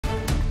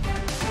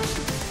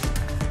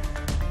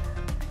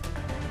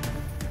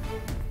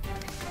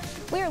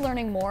We are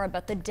learning more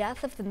about the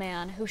death of the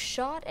man who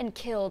shot and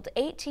killed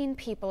 18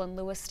 people in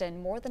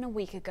Lewiston more than a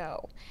week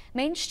ago.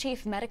 Maine's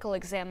chief medical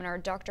examiner,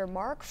 Dr.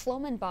 Mark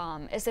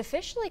Flomenbaum, is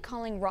officially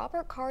calling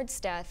Robert Card's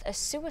death a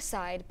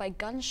suicide by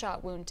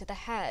gunshot wound to the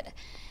head.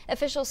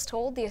 Officials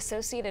told the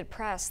Associated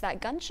Press that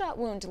gunshot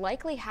wound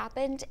likely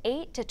happened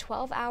 8 to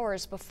 12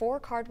 hours before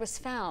Card was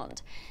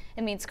found.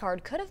 It means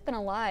Card could have been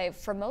alive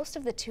for most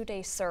of the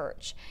two-day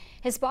search.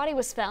 His body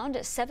was found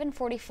at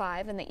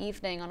 7:45 in the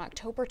evening on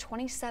October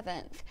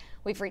 27th.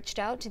 We've reached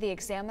out to the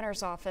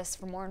examiner's office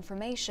for more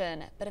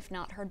information, but have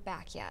not heard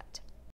back yet.